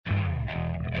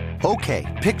Okay,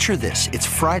 picture this. It's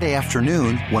Friday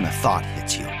afternoon when a thought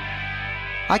hits you.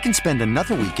 I can spend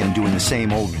another weekend doing the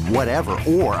same old whatever,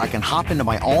 or I can hop into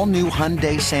my all-new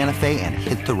Hyundai Santa Fe and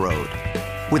hit the road.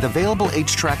 With available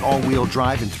H-Track all-wheel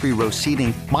drive and 3-row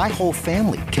seating, my whole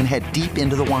family can head deep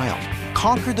into the wild.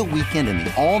 Conquer the weekend in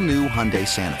the all-new Hyundai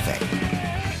Santa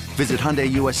Fe. Visit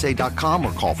HyundaiUSA.com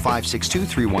or call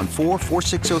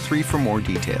 562-314-4603 for more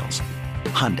details.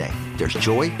 Hyundai, there's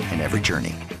joy in every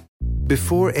journey.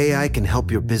 Before AI can help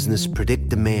your business predict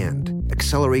demand,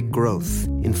 accelerate growth,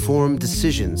 inform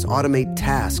decisions, automate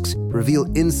tasks, reveal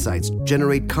insights,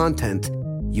 generate content,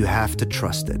 you have to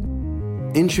trust it.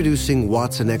 Introducing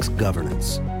watsonx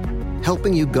Governance,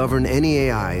 helping you govern any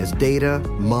AI as data,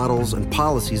 models, and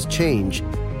policies change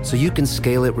so you can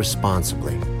scale it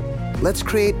responsibly. Let's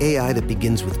create AI that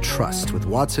begins with trust with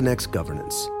watsonx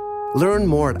Governance. Learn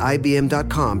more at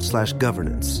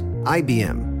ibm.com/governance.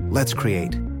 IBM, let's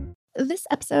create. This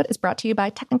episode is brought to you by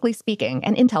Technically Speaking,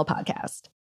 an Intel podcast.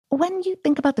 When you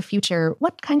think about the future,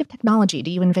 what kind of technology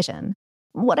do you envision?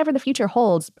 Whatever the future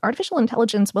holds, artificial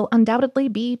intelligence will undoubtedly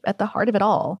be at the heart of it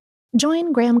all.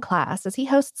 Join Graham Class as he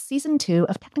hosts Season 2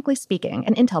 of Technically Speaking,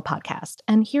 an Intel podcast,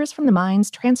 and hears from the minds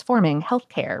transforming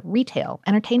healthcare, retail,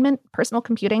 entertainment, personal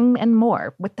computing, and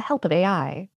more with the help of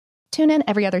AI. Tune in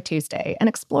every other Tuesday and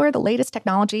explore the latest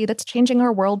technology that's changing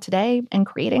our world today and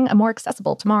creating a more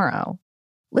accessible tomorrow.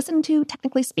 Listen to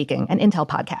Technically Speaking, an Intel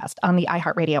podcast on the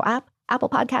iHeartRadio app, Apple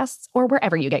Podcasts, or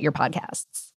wherever you get your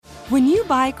podcasts. When you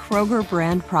buy Kroger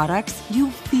brand products,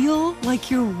 you feel like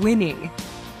you're winning.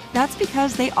 That's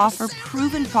because they offer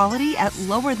proven quality at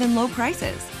lower than low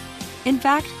prices. In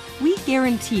fact, we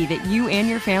guarantee that you and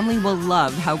your family will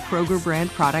love how Kroger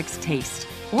brand products taste,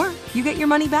 or you get your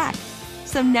money back.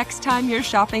 So next time you're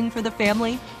shopping for the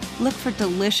family, look for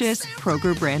delicious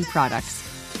Kroger brand products,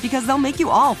 because they'll make you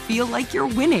all feel like you're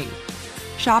winning.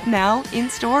 Shop now,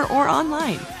 in-store, or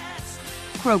online.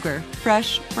 Kroger,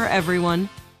 fresh for everyone.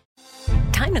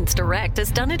 Diamonds Direct has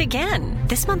done it again.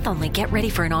 This month only, get ready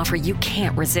for an offer you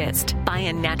can't resist. Buy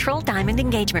a natural diamond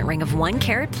engagement ring of 1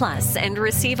 carat plus and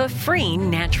receive a free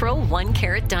natural 1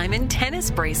 carat diamond tennis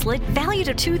bracelet valued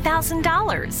at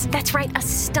 $2,000. That's right, a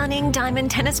stunning diamond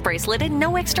tennis bracelet at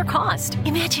no extra cost.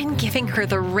 Imagine giving her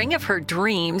the ring of her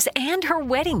dreams and her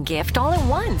wedding gift all at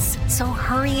once. So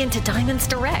hurry into Diamonds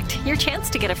Direct. Your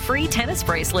chance to get a free tennis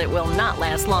bracelet will not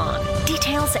last long.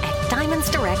 Details at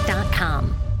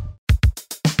diamondsdirect.com.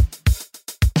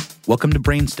 Welcome to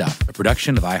Brainstuff, a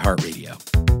production of iHeartRadio.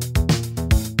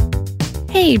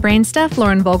 Hey, Brainstuff,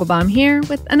 Lauren Vogelbaum here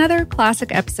with another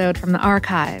classic episode from the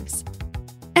archives.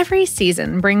 Every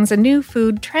season brings a new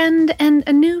food trend and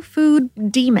a new food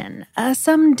demon,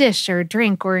 some dish or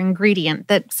drink or ingredient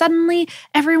that suddenly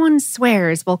everyone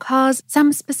swears will cause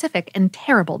some specific and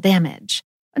terrible damage.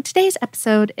 Today's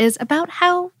episode is about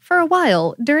how, for a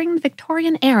while during the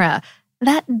Victorian era,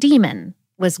 that demon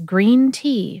was green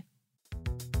tea.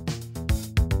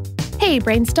 Hey,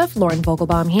 Brainstuff, Lauren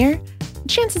Vogelbaum here.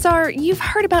 Chances are you've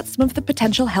heard about some of the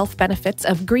potential health benefits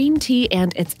of green tea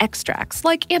and its extracts,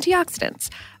 like antioxidants.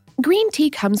 Green tea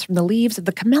comes from the leaves of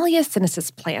the Camellia sinensis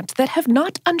plant that have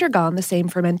not undergone the same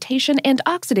fermentation and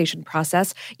oxidation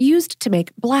process used to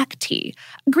make black tea.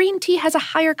 Green tea has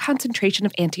a higher concentration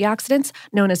of antioxidants,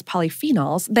 known as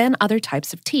polyphenols, than other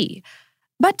types of tea.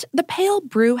 But the pale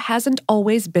brew hasn't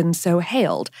always been so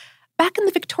hailed. Back in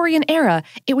the Victorian era,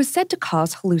 it was said to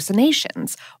cause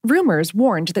hallucinations. Rumors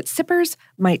warned that sippers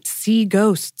might see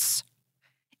ghosts.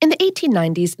 In the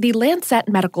 1890s, the Lancet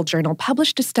Medical Journal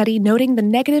published a study noting the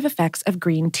negative effects of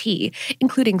green tea,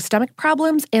 including stomach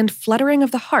problems and fluttering of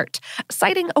the heart,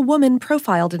 citing a woman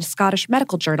profiled in a Scottish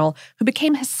medical journal who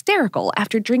became hysterical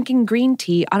after drinking green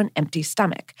tea on an empty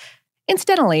stomach.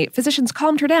 Incidentally, physicians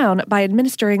calmed her down by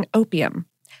administering opium.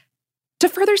 To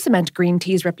further cement green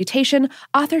tea's reputation,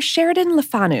 author Sheridan Le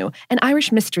Fanu, an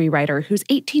Irish mystery writer whose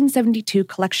 1872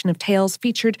 collection of tales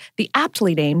featured the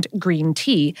aptly named green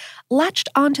tea, latched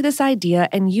onto this idea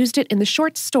and used it in the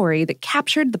short story that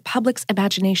captured the public's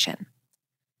imagination.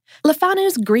 Le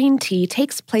Fanu's Green Tea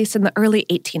takes place in the early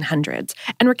 1800s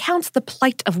and recounts the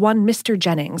plight of one Mr.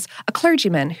 Jennings, a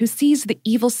clergyman who sees the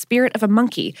evil spirit of a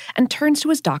monkey and turns to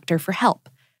his doctor for help.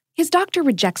 His doctor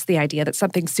rejects the idea that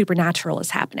something supernatural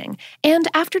is happening, and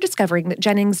after discovering that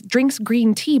Jennings drinks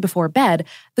green tea before bed,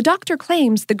 the doctor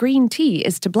claims the green tea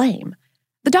is to blame.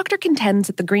 The doctor contends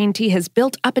that the green tea has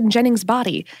built up in Jennings'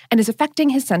 body and is affecting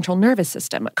his central nervous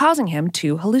system, causing him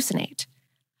to hallucinate.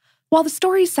 While the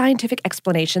story's scientific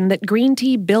explanation that green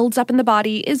tea builds up in the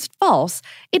body is false,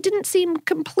 it didn't seem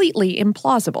completely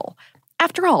implausible.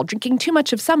 After all, drinking too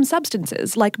much of some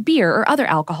substances, like beer or other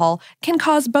alcohol, can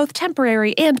cause both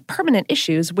temporary and permanent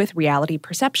issues with reality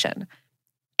perception.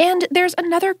 And there's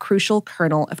another crucial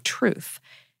kernel of truth.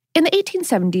 In the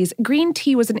 1870s, green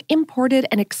tea was an imported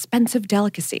and expensive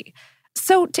delicacy.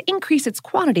 So, to increase its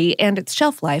quantity and its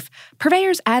shelf life,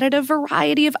 purveyors added a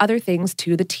variety of other things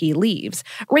to the tea leaves,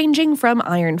 ranging from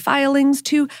iron filings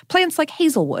to plants like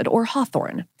hazelwood or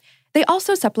hawthorn. They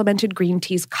also supplemented green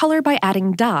tea's color by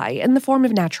adding dye in the form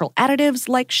of natural additives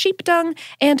like sheep dung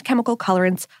and chemical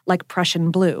colorants like Prussian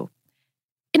blue.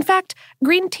 In fact,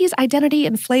 green tea's identity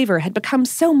and flavor had become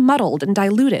so muddled and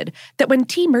diluted that when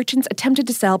tea merchants attempted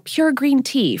to sell pure green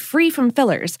tea free from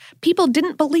fillers, people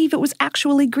didn't believe it was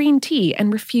actually green tea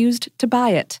and refused to buy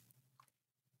it.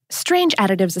 Strange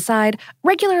additives aside,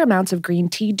 regular amounts of green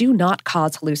tea do not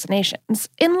cause hallucinations,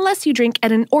 unless you drink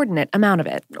an inordinate amount of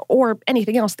it, or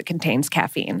anything else that contains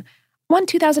caffeine. One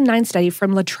 2009 study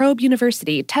from La Trobe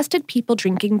University tested people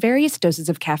drinking various doses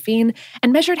of caffeine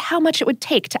and measured how much it would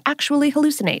take to actually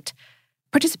hallucinate.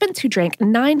 Participants who drank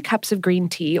 9 cups of green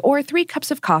tea or 3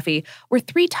 cups of coffee were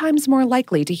 3 times more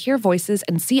likely to hear voices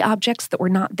and see objects that were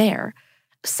not there.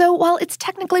 So while it's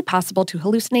technically possible to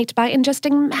hallucinate by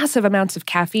ingesting massive amounts of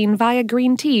caffeine via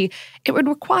green tea, it would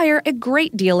require a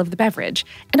great deal of the beverage,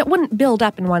 and it wouldn't build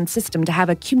up in one's system to have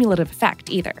a cumulative effect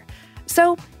either.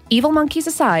 So, evil monkeys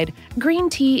aside,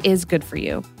 green tea is good for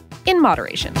you, in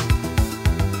moderation.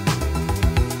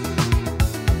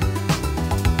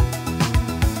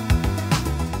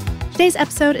 Today's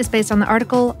episode is based on the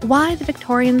article Why the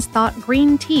Victorians Thought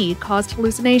Green Tea Caused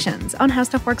Hallucinations on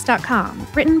HowStuffWorks.com,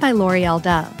 written by L'Oreal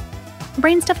Dove.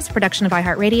 Brainstuff is a production of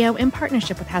iHeartRadio in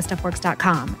partnership with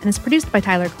HowStuffWorks.com and is produced by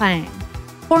Tyler Klang.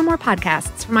 For more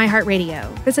podcasts from iHeartRadio,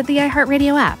 visit the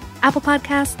iHeartRadio app, Apple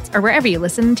Podcasts, or wherever you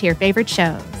listen to your favorite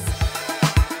shows.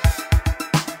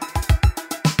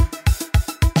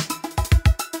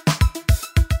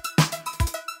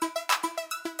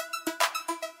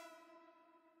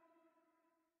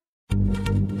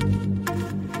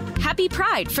 Happy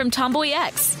Pride from Tomboy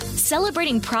X,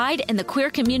 celebrating pride and the queer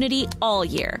community all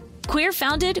year. Queer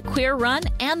founded, queer run,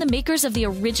 and the makers of the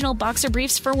original boxer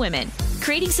briefs for women,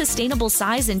 creating sustainable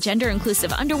size and gender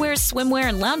inclusive underwear, swimwear,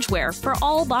 and loungewear for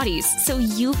all bodies so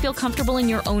you feel comfortable in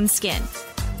your own skin.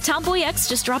 Tomboy X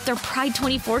just dropped their Pride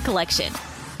 24 collection,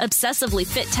 obsessively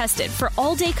fit tested for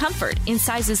all day comfort in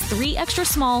sizes 3 extra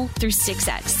small through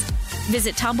 6X.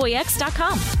 Visit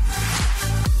tomboyx.com.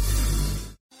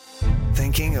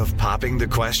 Thinking of popping the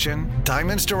question?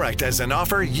 Diamonds Direct has an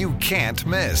offer you can't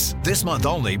miss. This month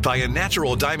only, buy a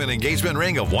natural diamond engagement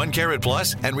ring of 1 carat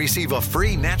plus and receive a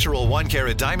free natural 1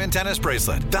 carat diamond tennis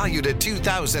bracelet valued at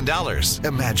 $2,000.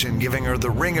 Imagine giving her the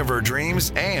ring of her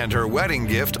dreams and her wedding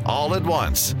gift all at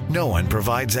once. No one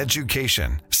provides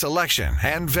education, selection,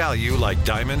 and value like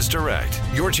Diamonds Direct.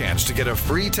 Your chance to get a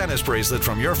free tennis bracelet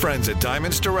from your friends at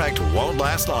Diamonds Direct won't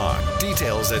last long.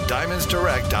 Details at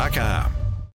diamondsdirect.com.